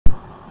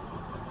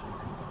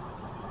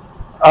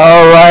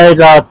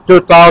Alright,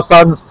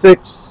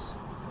 2006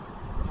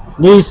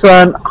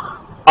 Nissan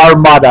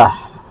Armada.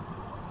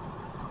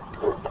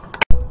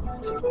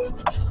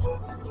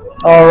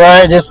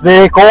 Alright, this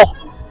vehicle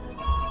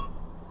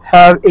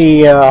have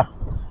a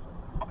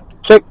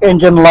check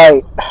engine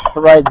light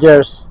right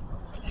there.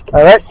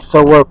 Alright,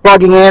 so we're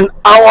plugging in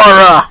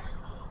our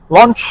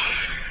launch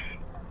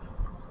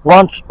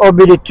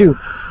OBD2.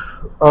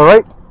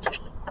 Alright.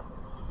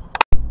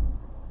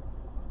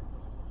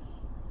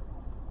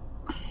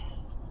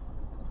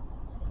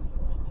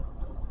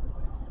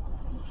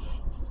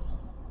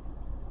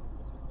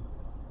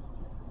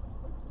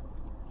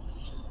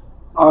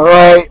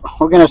 Alright,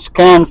 we're gonna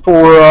scan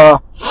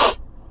for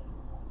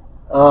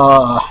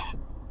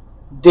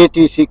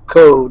DTC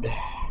code.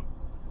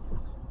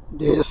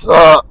 This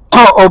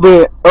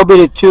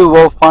OBD2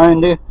 will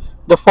find the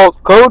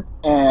default code,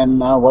 and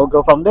we'll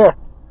go from there.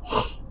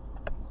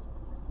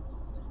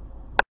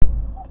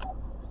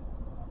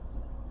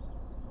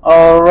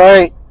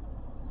 Alright,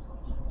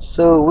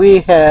 so we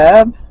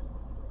have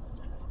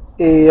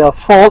a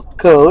fault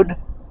code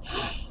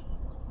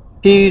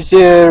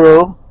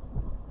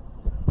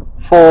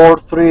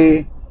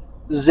P0430.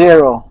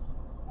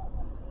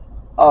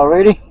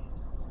 Alrighty.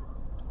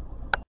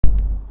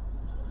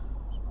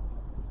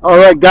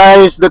 Alright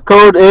guys, the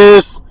code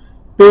is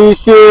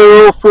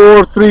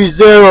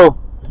P0430.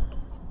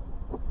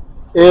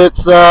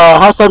 It's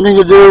has something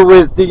to do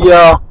with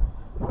the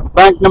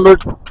bank number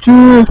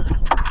 2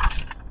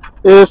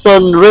 is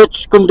on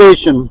rich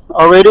condition.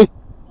 Already.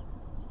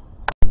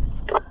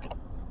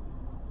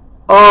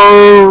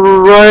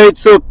 Alright,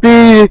 so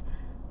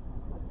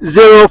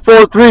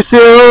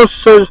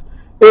P0430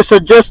 is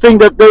suggesting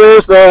that there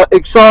is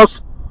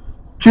exhaust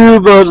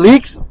tube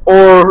leaks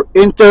or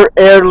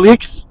inter-air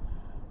leaks.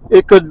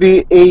 It could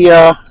be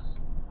a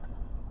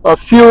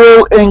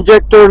fuel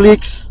injector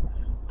leaks,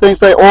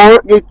 things like,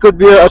 or it could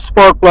be a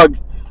spark plug.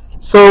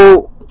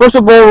 So first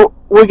of all,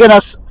 we're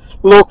gonna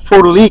look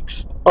for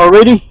leaks.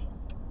 Already.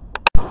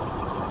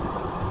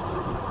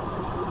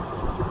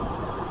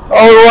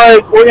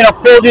 Alright, we're gonna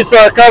pull this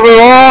cover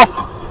off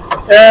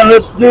and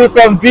let's do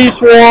some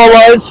visual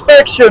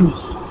inspections.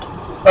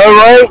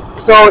 Alright,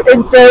 so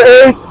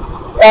inter-air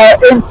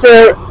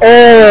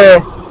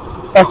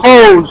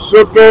hose.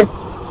 Okay,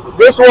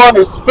 this one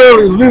is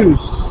fairly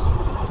loose.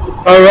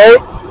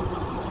 Alright.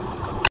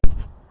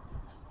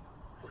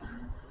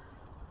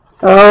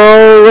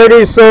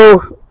 Alrighty,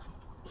 so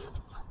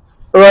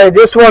right,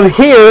 this one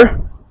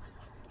here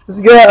has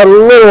got a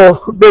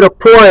little bit of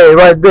play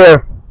right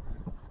there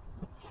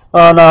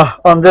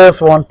on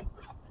this one.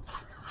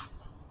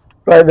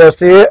 Right there,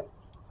 see it?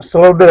 It's a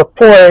little bit of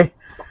play.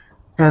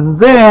 And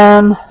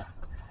then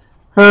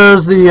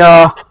here's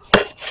the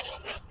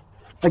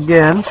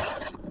again,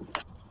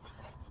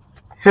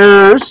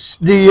 here's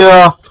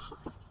the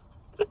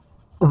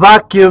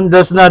vacuum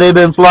does not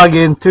even plug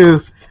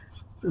into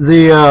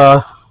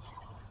the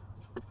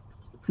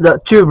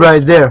tube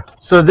right there.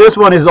 So this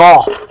one is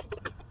off.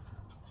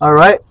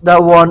 Alright,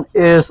 that one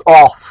is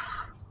off.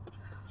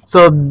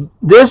 So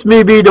this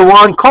may be the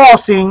one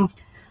causing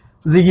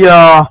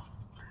the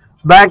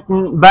bank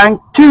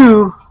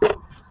 2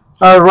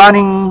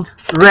 running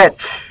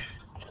rich.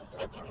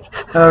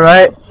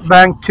 Alright,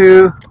 bank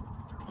 2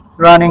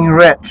 running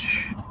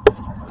rich.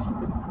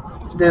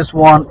 This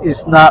one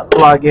is not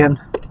plugged in.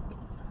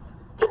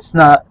 It's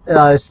not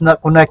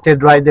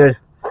connected right there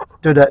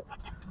to that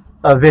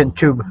vent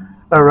tube.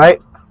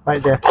 Alright,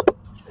 right there.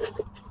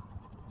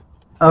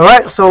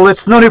 Alright, so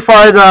let's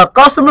notify the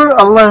customer.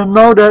 I'll let them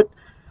know that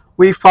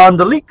we found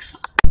the leaks.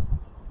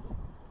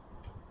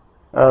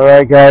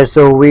 Alright guys,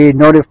 so we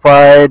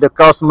notified the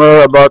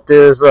customer about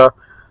this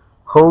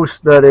hose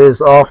that is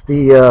off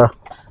the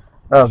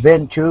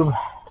vent tube.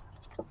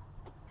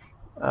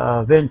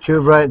 Vent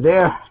tube right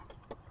there.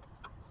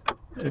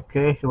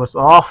 Okay, it was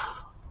off.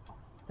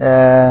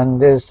 And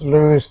this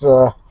loose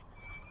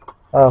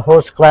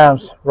hose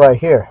clamps right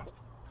here.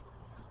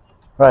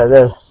 Right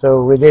there.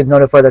 So we did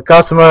notify the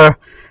customer,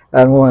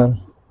 and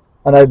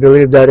I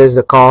believe that is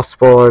the cost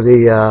for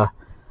the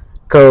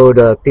code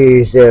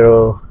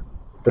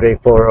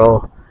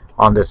P0340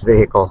 on this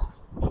vehicle.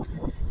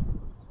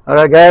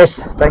 Alright guys,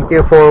 thank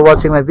you for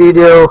watching my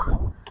video,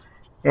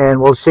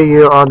 and we'll see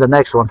you on the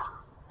next one.